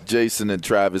 you got Jason and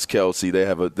Travis Kelce. They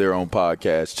have their own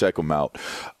podcast. Check them out.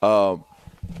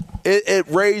 It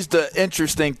raised an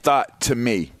interesting thought to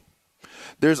me.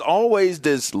 There's always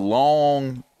this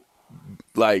long,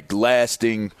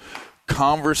 lasting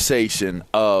conversation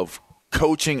of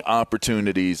coaching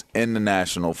opportunities in the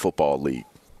National Football League.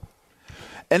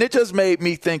 And it just made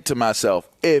me think to myself,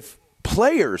 if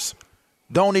players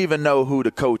don't even know who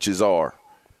the coaches are,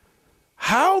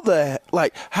 how the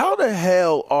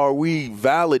hell are we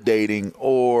validating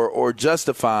or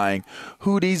justifying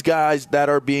who these guys that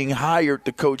are being hired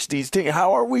to coach these teams?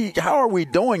 How are we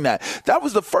doing that? That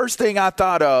was the first thing I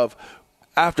thought of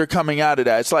after coming out of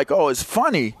that. It's like, oh, it's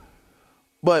funny,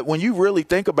 but when you really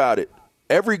think about it,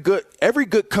 every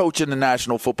good coach in the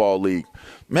National Football League,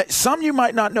 some you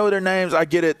might not know their names. I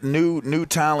get it, new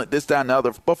talent, this, that, and the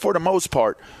other. But for the most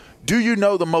part, do you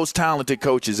know the most talented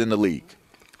coaches in the league?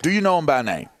 Do you know them by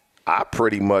name? I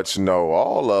pretty much know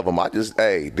all of them.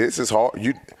 This is hard.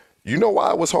 You know why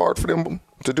it was hard for them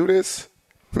to do this?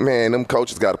 Man, them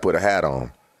coaches got to put a hat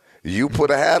on. You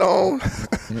put a hat on,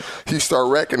 you start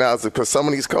recognizing, because some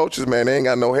of these coaches, man, they ain't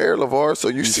got no hair, LeVar, so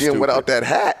you see them without that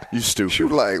hat. You stupid. You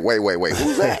like, wait,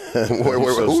 who's that?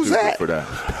 Who's that? For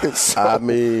that. So,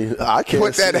 I can't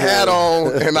put that hat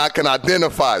on and I can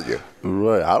identify you.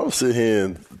 Right. I don't sit here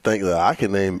and think that I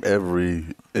can name every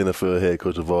NFL head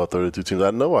coach of all 32 teams. I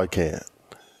know I can't.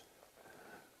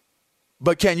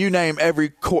 But can you name every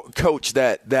coach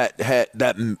that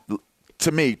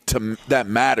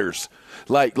matters?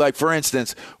 Like for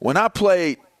instance, when I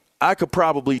played, I could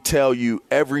probably tell you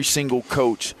every single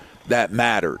coach that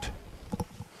mattered.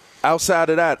 Outside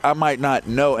of that, I might not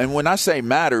know. And when I say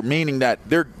matter, meaning that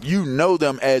you know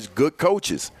them as good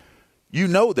coaches. You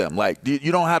know them.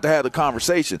 You don't have to have the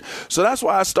conversation. So that's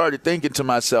why I started thinking to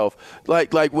myself,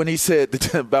 like when he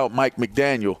said about Mike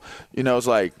McDaniel, it's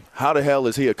like, how the hell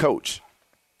is he a coach?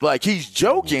 Like, he's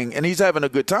joking and he's having a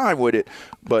good time with it,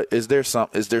 but is there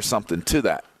something to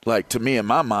that? Like, to me, in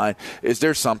my mind, is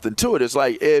there something to it? It's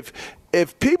like if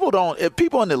people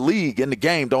in the league, in the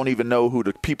game, don't even know who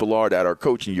the people are that are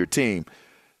coaching your team,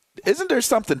 isn't there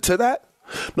something to that?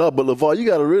 No, but LeVar, you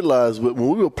got to realize when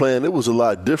we were playing, it was a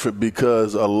lot different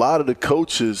because a lot of the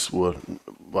coaches were,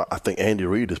 I think Andy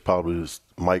Reid is probably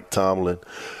Mike Tomlin.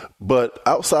 But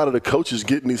outside of the coaches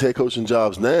getting these head coaching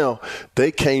jobs now, they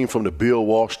came from the Bill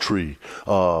Walsh tree,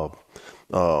 Mike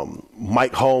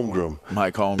Holmgren.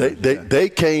 They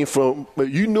came from –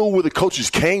 you knew where the coaches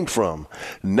came from.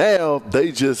 Now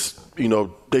they just –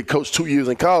 they coached 2 years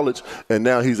in college, and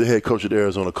now he's the head coach of the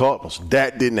Arizona Cardinals.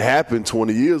 That didn't happen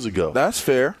 20 years ago. That's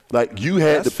fair. You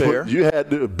had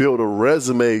to build a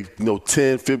resume,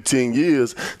 10, 15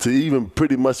 years to even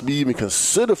pretty much be even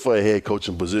considered for a head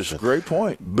coaching position. Great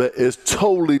point. But it's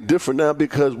totally different now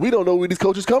because we don't know where these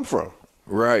coaches come from.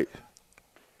 Right.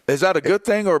 Is that a good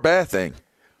thing or a bad thing?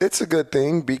 It's a good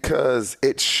thing because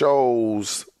it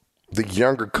shows the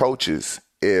younger coaches,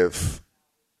 if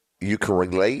you can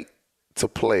relate to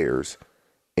players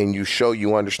and you show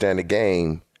you understand the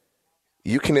game,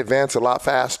 you can advance a lot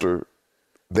faster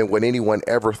than what anyone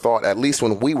ever thought, at least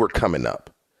when we were coming up.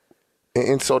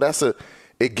 And so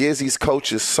it gives these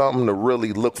coaches something to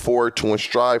really look forward to and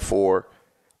strive for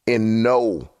and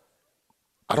know,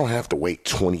 I don't have to wait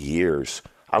 20 years.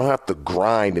 I don't have to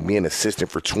grind and be an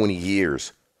assistant for 20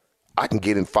 years. I can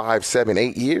get in 5, 7,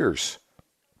 8 years.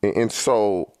 And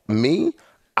so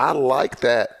I like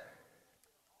that.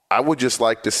 I would just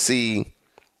like to see,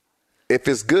 if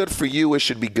it's good for you, it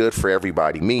should be good for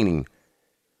everybody. Meaning,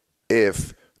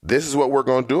 if this is what we're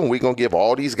going to do and we're going to give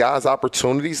all these guys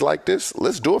opportunities like this,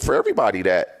 let's do it for everybody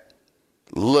that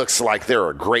looks like they're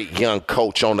a great young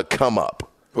coach on the come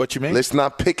up. What you mean? Let's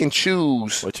not pick and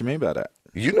choose. What you mean by that?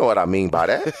 You know what I mean by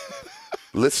that.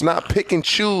 Let's not pick and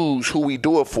choose who we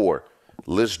do it for.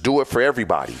 Let's do it for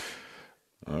everybody.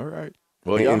 All right.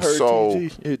 Well, y'all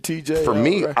heard TJ. For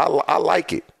me, right. I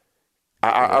like it.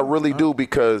 I really do,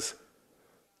 because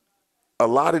a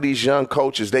lot of these young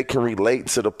coaches, they can relate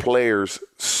to the players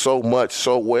so much,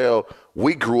 so well.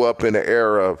 We grew up in the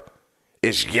era of,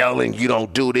 it's yelling, you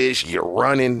don't do this, you're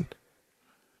running.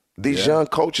 These young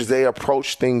coaches, they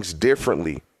approach things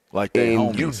differently.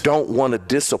 And you don't want to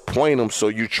disappoint them, so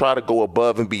you try to go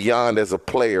above and beyond as a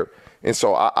player. And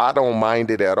so I don't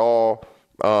mind it at all,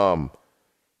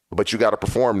 but you got to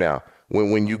perform now.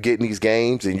 When you get in these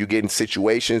games and you get in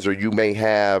situations, or you may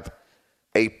have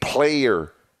a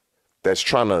player that's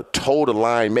trying to toe the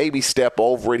line, maybe step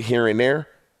over it here and there,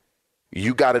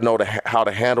 you got to know how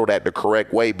to handle that the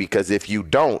correct way, because if you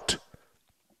don't,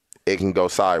 it can go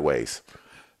sideways.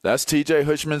 That's TJ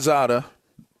Hushmanzada.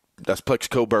 That's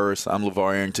Plexico Burris. I'm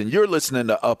LeVar Arrington. You're listening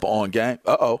to Up On Game.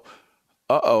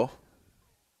 Uh-oh.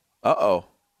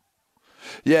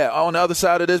 Yeah, on the other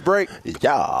side of this break,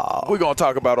 we're going to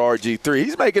talk about RG3.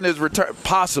 He's making his return,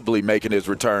 possibly making his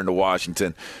return to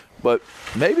Washington, but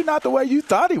maybe not the way you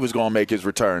thought he was going to make his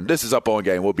return. This is Up On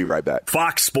Game. We'll be right back.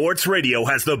 Fox Sports Radio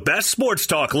has the best sports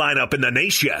talk lineup in the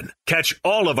nation. Catch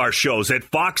all of our shows at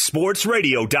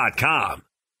foxsportsradio.com.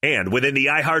 And within the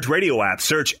iHeartRadio app,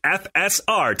 search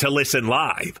FSR to listen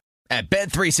live. At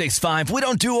Bet365, we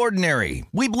don't do ordinary.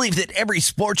 We believe that every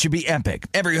sport should be epic.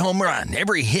 Every home run,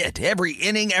 every hit, every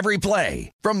inning, every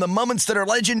play. From the moments that are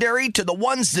legendary to the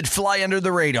ones that fly under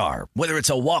the radar. Whether it's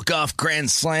a walk-off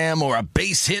grand slam or a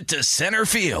base hit to center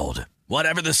field.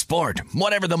 Whatever the sport,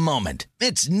 whatever the moment.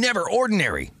 It's never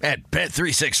ordinary at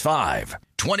Bet365.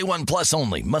 21 plus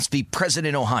only. Must be present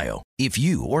in Ohio. If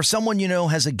you or someone you know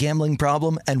has a gambling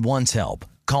problem and wants help,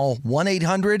 call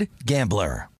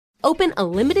 1-800-GAMBLER. Open a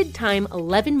limited-time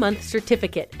 11-month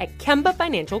certificate at Kemba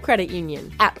Financial Credit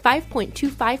Union. At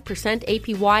 5.25%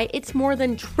 APY, it's more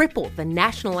than triple the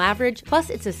national average,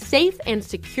 plus it's a safe and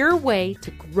secure way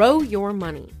to grow your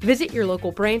money. Visit your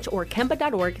local branch or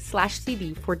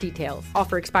kemba.org/cd for details.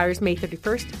 Offer expires May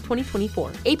 31st, 2024.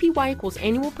 APY equals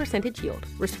annual percentage yield.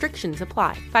 Restrictions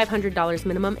apply. $500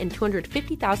 minimum and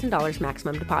 $250,000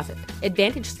 maximum deposit.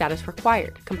 Advantage status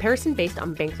required. Comparison based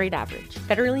on bank rate average.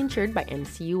 Federally insured by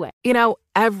NCUA. You know,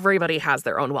 everybody has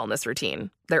their own wellness routine,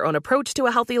 their own approach to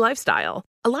a healthy lifestyle.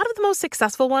 A lot of the most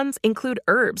successful ones include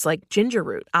herbs like ginger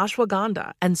root,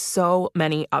 ashwagandha, and so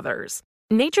many others.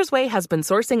 Nature's Way has been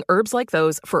sourcing herbs like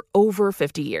those for over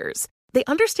 50 years. They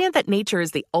understand that nature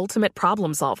is the ultimate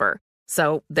problem solver,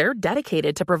 so they're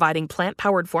dedicated to providing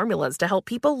plant-powered formulas to help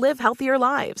people live healthier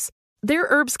lives. Their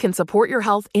herbs can support your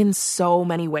health in so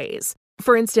many ways.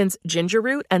 For instance, ginger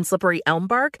root and slippery elm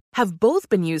bark have both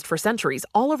been used for centuries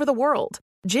all over the world.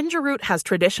 Ginger root has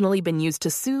traditionally been used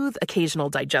to soothe occasional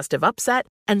digestive upset,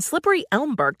 and slippery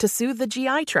elm bark to soothe the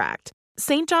GI tract.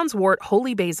 St. John's wort,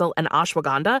 holy basil, and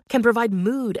ashwagandha can provide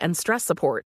mood and stress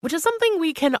support, which is something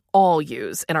we can all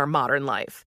use in our modern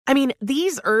life. I mean,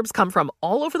 these herbs come from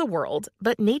all over the world,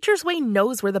 but Nature's Way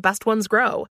knows where the best ones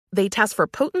grow. They test for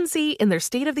potency in their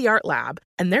state-of-the-art lab,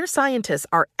 and their scientists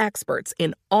are experts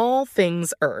in all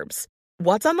things herbs.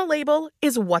 What's on the label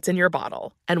is what's in your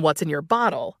bottle, and what's in your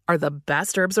bottle are the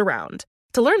best herbs around.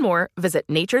 To learn more, visit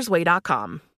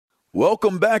naturesway.com.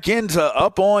 Welcome back into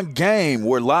Up On Game.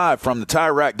 We're live from the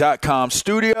TireRack.com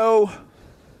studio.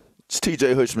 It's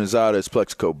TJ Hushmanzada, it's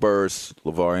Plexico Burris,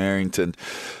 LeVar Arrington.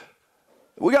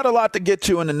 We got a lot to get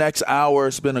to in the next hour.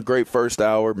 It's been a great first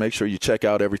hour. Make sure you check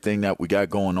out everything that we got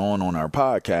going on our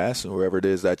podcast, wherever it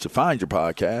is that you find your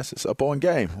podcast. It's Up On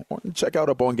Game. Check out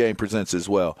Up On Game Presents as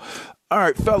well. All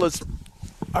right, fellas,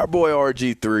 our boy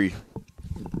RG3,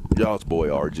 y'all's boy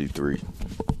RG3,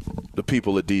 the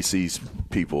people of DC's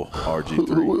people,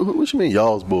 RG3. What you mean,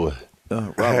 y'all's boy?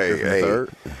 Hey,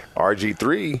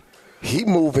 RG3. He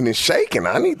moving and shaking.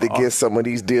 I need to get some of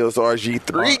these deals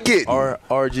RG3 getting.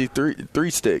 RG3, three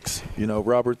sticks. You know,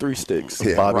 Robert Three Sticks.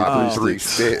 Yeah, Bobby Three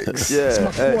Sticks. Yeah.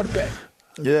 That's my quarterback.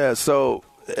 Yeah, so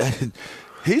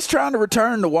he's trying to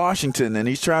return to Washington, and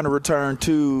he's trying to return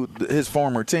to his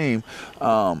former team.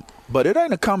 But it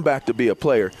ain't a comeback to be a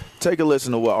player. Take a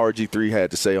listen to what RG3 had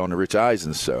to say on the Rich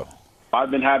Eisen show. I've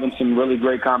been having some really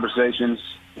great conversations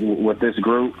with this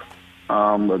group.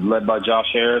 Led by Josh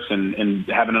Harris, and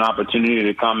having an opportunity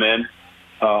to come in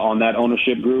on that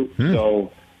ownership group.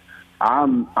 So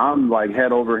I'm like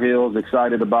head over heels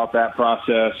excited about that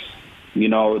process. You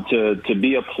know, to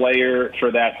be a player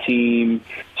for that team,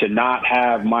 to not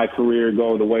have my career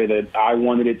go the way that I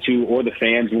wanted it to or the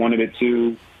fans wanted it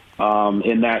to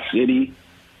in that city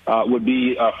would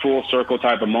be a full circle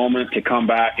type of moment to come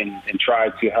back and try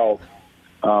to help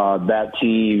that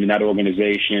team and that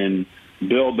organization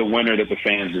build the winner that the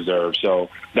fans deserve. So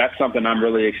that's something I'm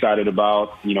really excited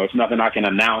about. You know, it's nothing I can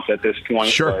announce at this point.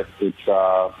 Sure.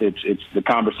 But it's the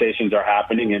conversations are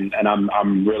happening, and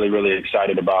I'm really, really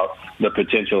excited about the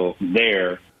potential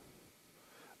there.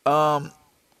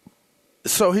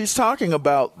 So he's talking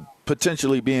about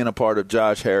potentially being a part of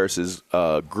Josh Harris's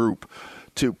group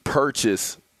to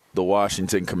purchase the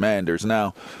Washington Commanders.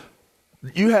 Now,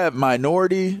 you have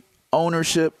minority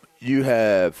ownership, you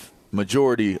have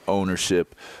majority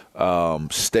ownership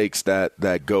stakes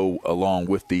that go along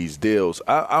with these deals.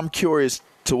 I'm curious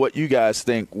to what you guys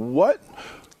think. What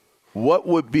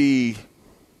would be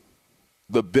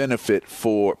the benefit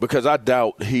for, because I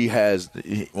doubt he has,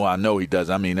 well, I know he does.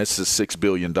 I mean, it's a $6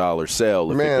 billion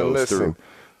sale if it goes through.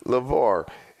 LeVar,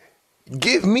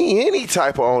 give me any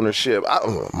type of ownership.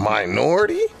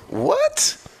 Minority?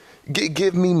 What?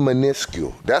 Give me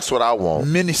minuscule. That's what I want.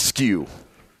 Minuscule.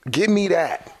 Give me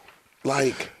that.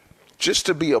 Like, just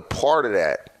to be a part of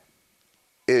that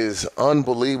is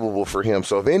unbelievable for him.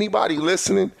 So if anybody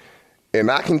listening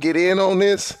and I can get in on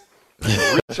this,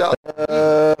 reach out.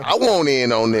 I want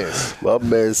in on this. My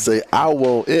man say, I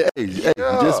want it.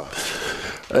 That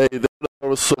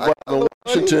surviving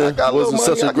Washington wasn't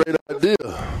such a great idea.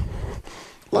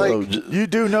 Like, you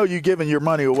do know you're giving your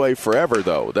money away forever,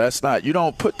 though. That's not, you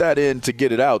don't put that in to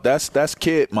get it out. That's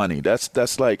kid money.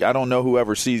 That's like, I don't know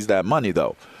whoever sees that money,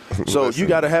 though. So you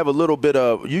got to have a little bit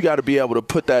of, you got to be able to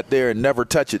put that there and never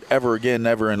touch it ever again,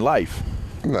 never in life.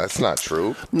 No, that's not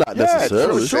true. Not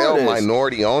necessarily. Sell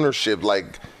minority ownership,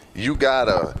 like, you got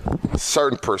a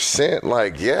certain percent,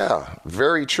 like, yeah,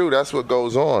 very true. That's what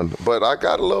goes on. But I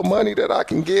got a little money that I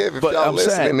can give if y'all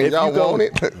listening and y'all want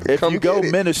it. If you go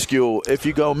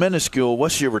minuscule,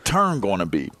 what's your return going to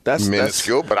be? That's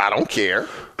minuscule, but I don't care.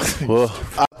 Well,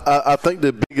 I think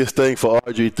the biggest thing for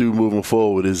RG3 moving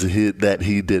forward is that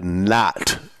he did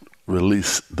not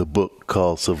release the book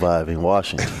called Surviving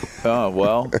Washington. Oh,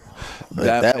 well,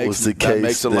 that was the case. That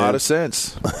makes a lot of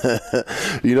sense.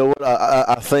 You know what?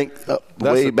 I think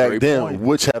way back then,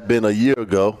 which had been a year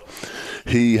ago,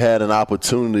 he had an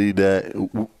opportunity that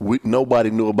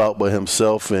nobody knew about but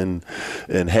himself and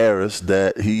Harris,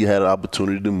 that he had an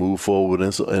opportunity to move forward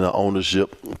in an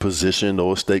ownership position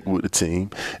or stake with the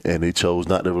team, and they chose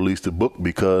not to release the book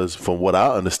because, from what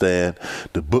I understand,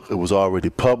 the book was already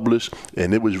published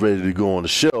and it was ready to go on the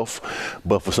shelf,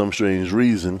 but for some strange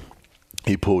reason,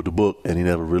 he pulled the book and he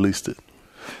never released it.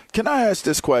 Can I ask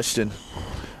this question?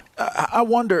 I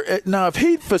wonder, now, if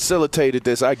he facilitated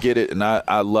this, I get it, and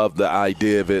I love the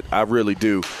idea of it. I really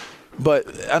do. But,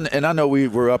 and I know we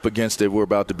were up against it. We're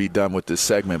about to be done with this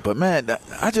segment. But, man,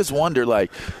 I just wonder,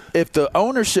 like, if the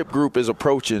ownership group is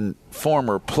approaching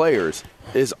former players,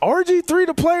 is RG3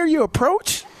 the player you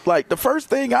approach? Like, the first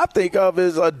thing I think of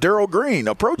is Darryl Green.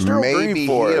 Approach Darryl Green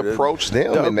for it. Maybe he approached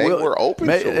them and they were open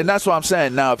to it. And that's what I'm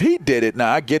saying. Now, if he did it,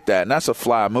 now I get that, and that's a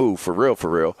fly move for real, for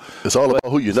real. It's all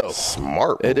about who you know.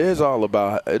 Smart. It is all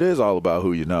about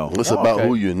who you know. It's about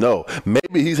who you know.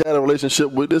 Maybe he's had a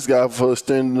relationship with this guy for a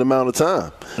extended amount of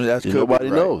time. Nobody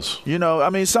knows. You know,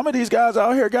 I mean, some of these guys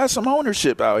out here got some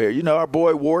ownership out here. You know, our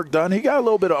boy Warwick Dunn, he got a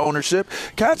little bit of ownership.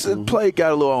 Cats that play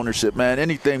got a little ownership, man.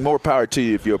 Anything, more power to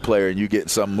you if you're a player and you getting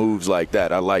some moves like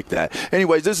that. I like that.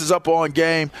 Anyways, this is Up On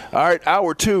Game. All right,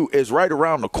 hour 2 is right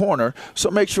around the corner, so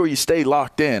make sure you stay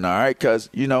locked in, all right, because,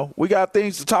 you know, we got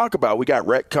things to talk about. We got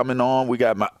Rec coming on. We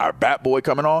got our Bat Boy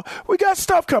coming on. We got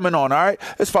stuff coming on, all right?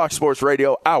 It's Fox Sports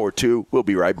Radio, hour 2. We'll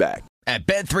be right back. At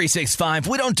Bet365,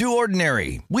 we don't do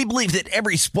ordinary. We believe that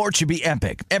every sport should be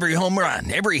epic. Every home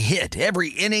run, every hit, every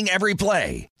inning, every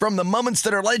play. From the moments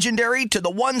that are legendary to the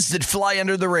ones that fly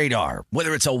under the radar.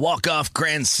 Whether it's a walk-off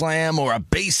grand slam or a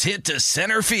base hit to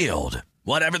center field.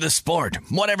 Whatever the sport,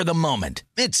 whatever the moment.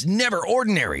 It's never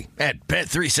ordinary at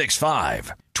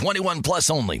Bet365. 21 plus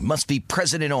only. Must be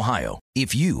present in Ohio.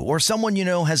 If you or someone you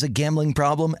know has a gambling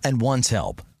problem and wants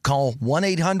help, call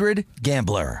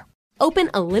 1-800-GAMBLER. Open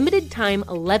a limited-time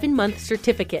 11-month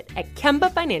certificate at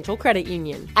Kemba Financial Credit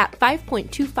Union. At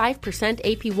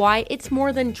 5.25% APY, it's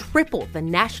more than triple the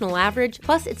national average,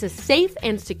 plus it's a safe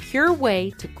and secure way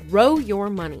to grow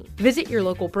your money. Visit your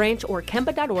local branch or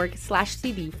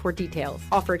kemba.org/cb for details.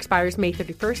 Offer expires May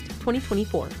 31st,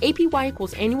 2024. APY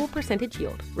equals annual percentage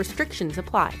yield. Restrictions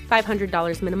apply.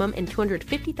 $500 minimum and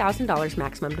 $250,000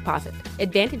 maximum deposit.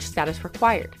 Advantage status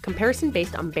required. Comparison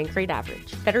based on bank rate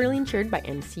average. Federally insured by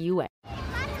NCUA.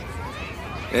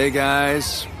 Hey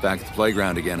guys, back at the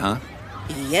playground again, huh?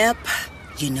 Yep.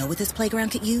 You know what this playground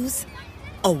could use?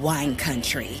 A wine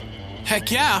country. Heck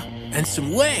yeah, and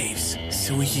some waves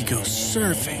so we could go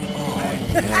surfing. Oh,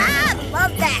 yeah.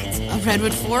 Love that. A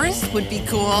redwood forest would be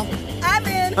cool. I'm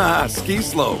in. Ski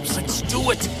slopes. Let's do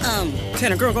it.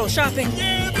 Can a girl go shopping?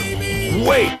 Yeah, baby.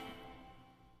 Wait.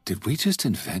 Did we just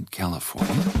invent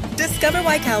California? Discover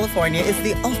why California is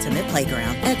the ultimate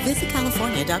playground at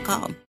visitcalifornia.com.